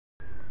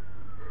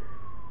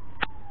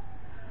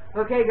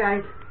Okay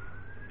guys,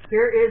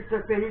 here is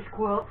the finished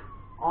quilt,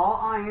 all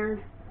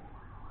ironed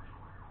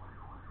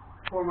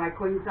for my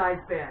queen size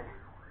bed.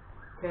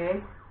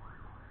 Okay,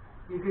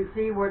 you can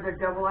see where the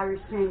double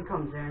Irish chain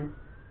comes in,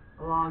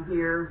 along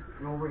here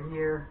and over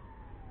here,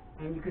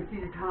 and you can see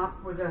the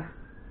top where the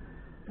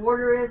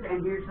border is,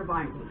 and here's the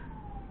binding.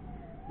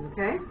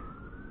 Okay,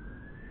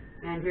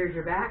 and here's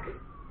your back,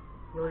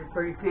 really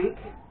pretty pink.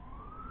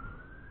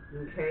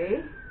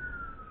 Okay,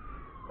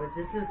 but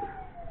this is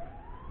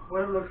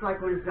what it looks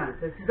like when it's done.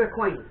 This is the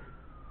queen.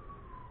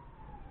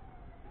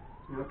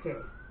 Okay,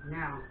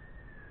 now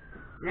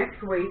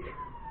next week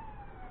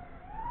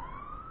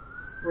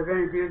we're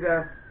going to do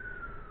the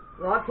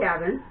log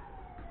cabin.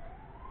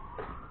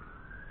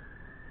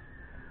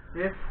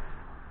 This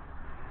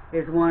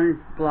is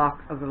one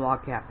block of the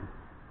log cabin.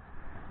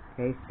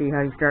 Okay, see how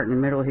you start in the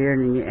middle here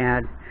and then you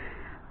add,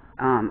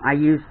 I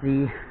use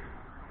the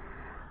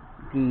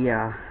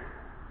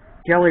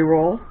jelly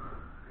roll,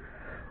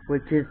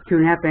 which is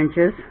 2.5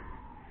 inches.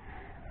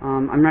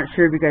 I'm not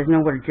sure if you guys know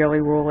what a jelly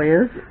roll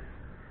is,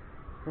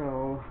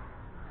 so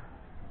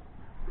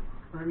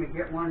let me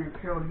get one and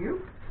show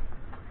you.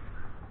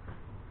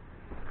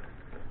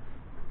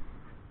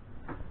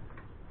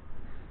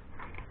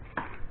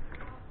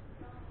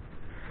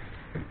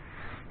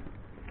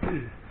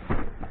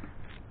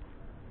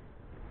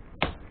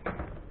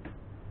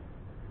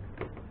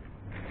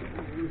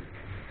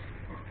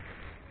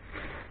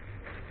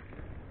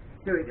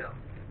 Here we go.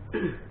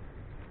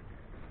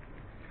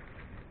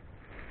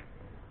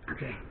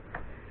 Okay,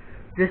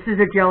 this is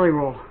a jelly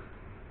roll.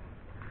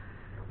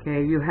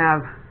 Okay, you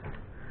have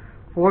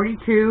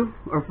 42,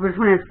 or this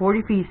one has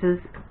 40 pieces.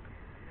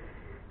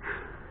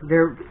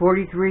 They're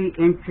 43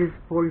 inches,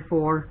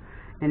 44,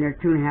 and they're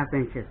 2.5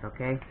 inches.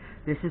 Okay,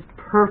 this is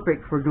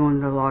perfect for doing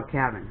the log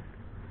cabin.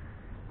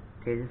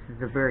 Okay, this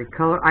is a very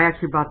color. I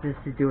actually bought this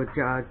to do a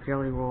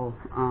jelly roll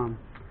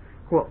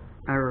quilt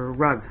or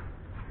rug.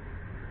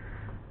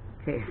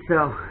 Okay,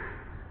 so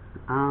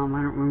I don't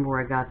remember where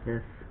I got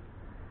this.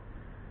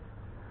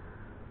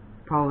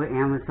 Probably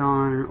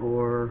Amazon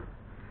or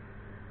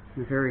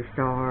Missouri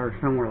Star or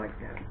somewhere like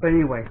that. But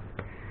anyway,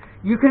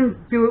 you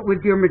can do it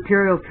with your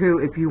material too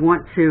if you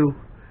want to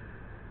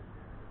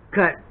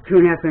cut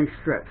 2.5 inch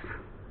strips.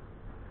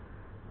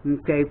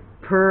 Okay,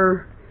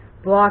 per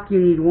block you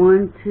need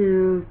 1,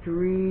 2,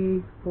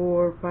 3,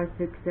 4, 5,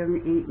 6,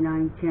 7, 8,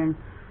 9, 10,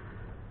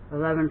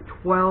 11,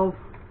 12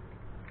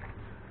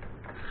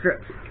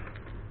 strips.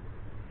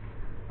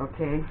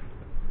 Okay,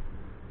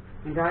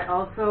 and I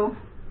also,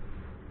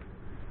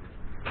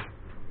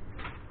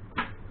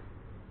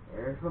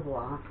 there's the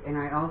block, and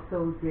I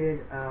also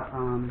did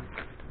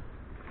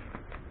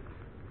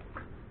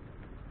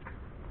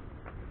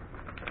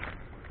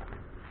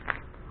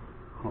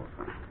hold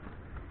on,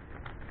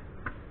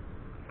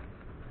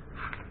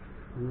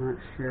 I'm not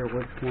sure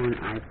which one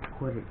I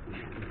put it in.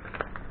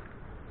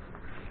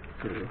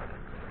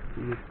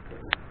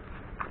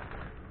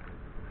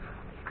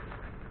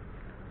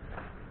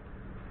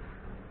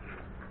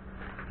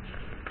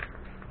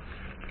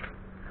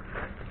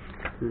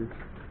 Let's see.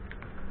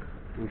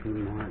 Maybe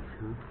March,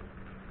 huh?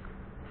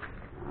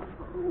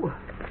 Oh.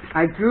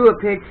 I drew a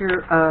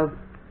picture of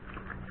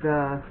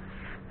the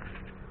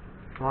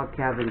log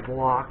cabin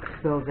block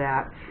so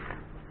that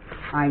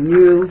I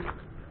knew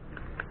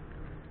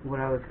what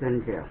I was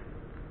going to do.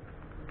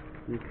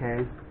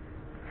 Okay.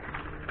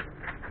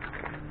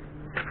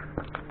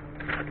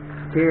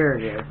 There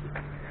it is.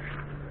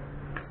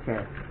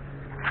 Okay.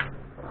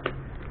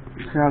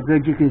 So how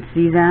good you can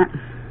see that?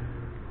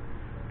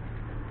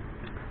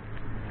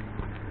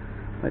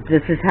 But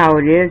this is how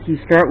it is. You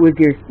start with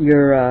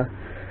your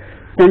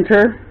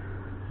center,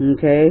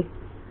 okay,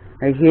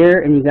 right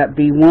here, and you got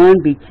B1,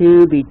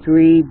 B2,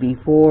 B3,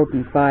 B4,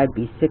 B5,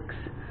 B6,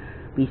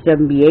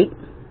 B7, B8,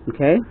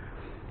 okay,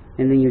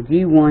 and then your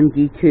D1,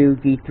 D2,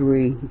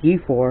 D3,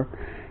 D4,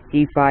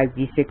 D5,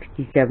 D6,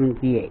 D7,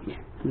 D8,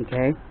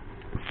 okay,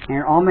 and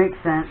it all makes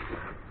sense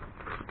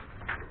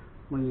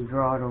when you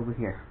draw it over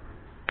here.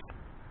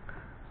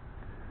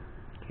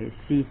 Okay,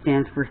 C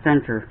stands for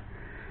center.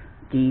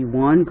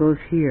 D1 goes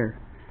here,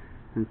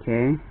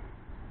 okay?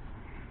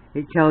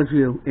 It tells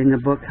you in the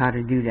book how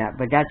to do that,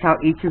 but that's how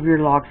each of your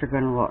logs are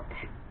going to look.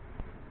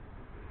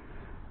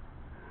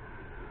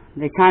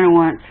 They kind of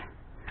want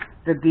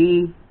the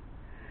B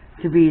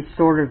to be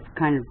sort of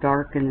kind of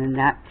dark, and then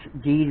that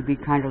D to be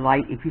kind of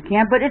light if you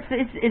can, but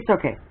it's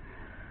okay.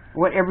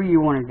 Whatever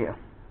you want to do,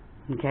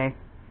 okay?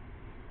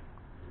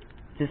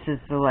 This is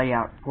the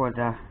layout for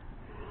the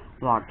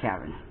log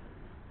cabin.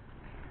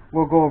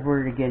 We'll go over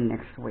it again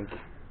next week.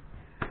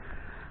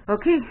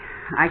 Okay,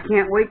 I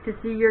can't wait to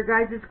see your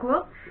guys'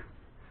 quilts.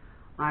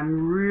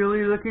 I'm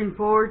really looking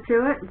forward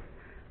to it.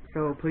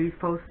 So please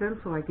post them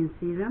so I can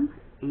see them.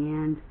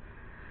 And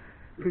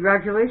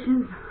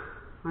congratulations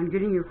on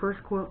getting your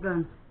first quilt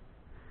done.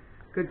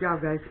 Good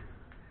job, guys.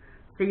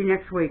 See you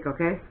next week,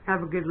 okay?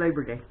 Have a good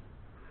Labor Day.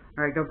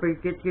 Alright, don't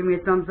forget to give me a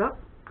thumbs up.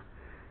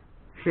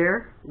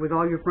 Share with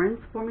all your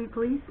friends for me,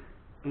 please.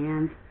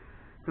 And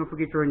don't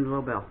forget to ring the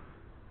little bell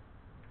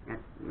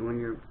when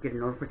you're get a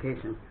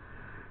notification.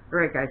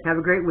 Alright guys, have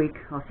a great week.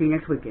 I'll see you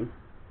next weekend.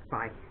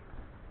 Bye.